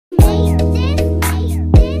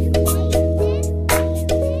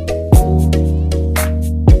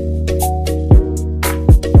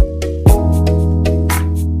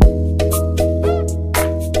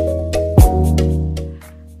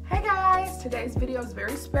Today's video is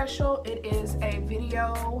very special. It is a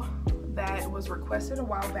video that was requested a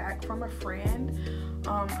while back from a friend.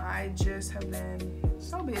 I just have been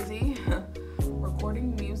so busy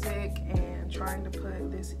recording music and trying to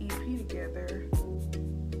put this EP together.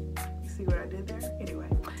 You see what I did there? Anyway,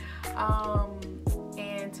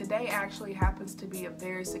 and today actually happens to be a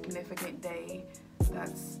very significant day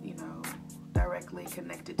that's, you know, directly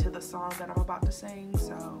connected to the song that I'm about to sing.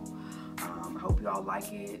 So I hope you all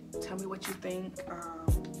like it. Tell me what you think,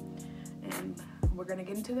 and we're gonna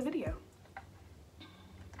get into the video.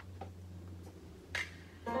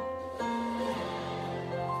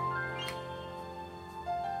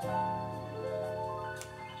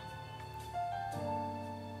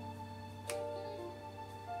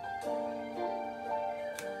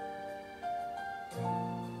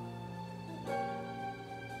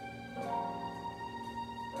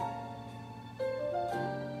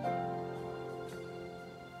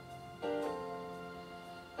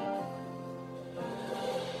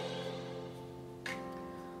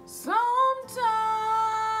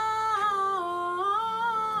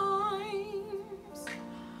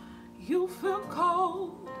 You feel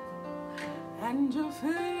cold and you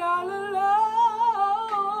feel all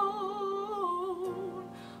alone,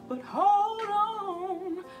 but hold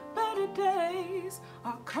on, better days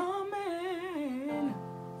are coming.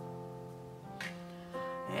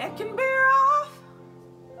 It can be rough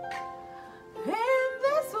in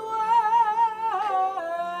this world.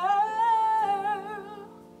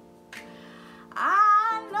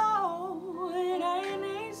 I know it ain't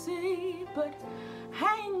easy, but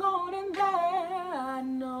hang on in there. I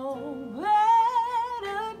know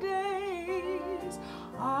better days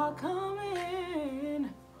are coming.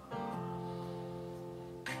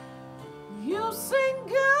 You sing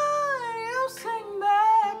good, you sing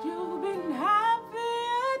bad, you've been happy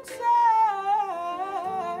and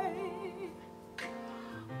sad,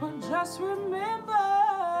 but just remember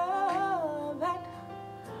that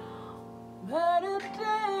better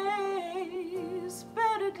days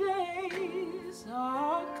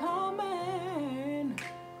are coming.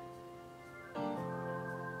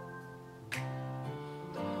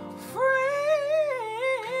 Friends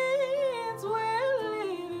will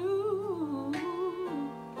leave you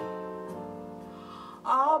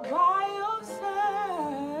all by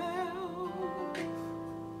yourself,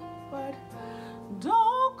 but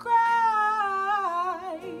don't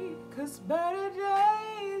cry, 'cause better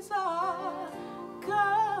days are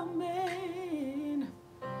coming.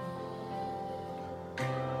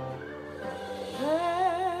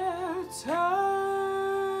 Better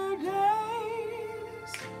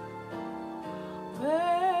days,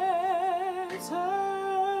 better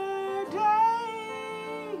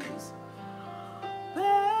days,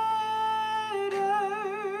 better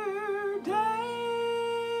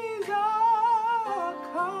days are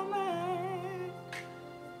coming.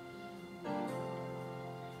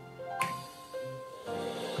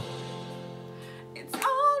 It's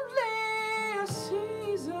only a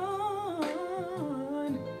season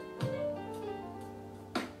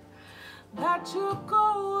that you're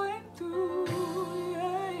going through,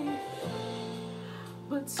 yeah.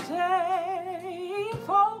 But stay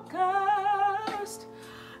focused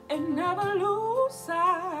and never lose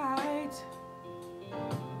sight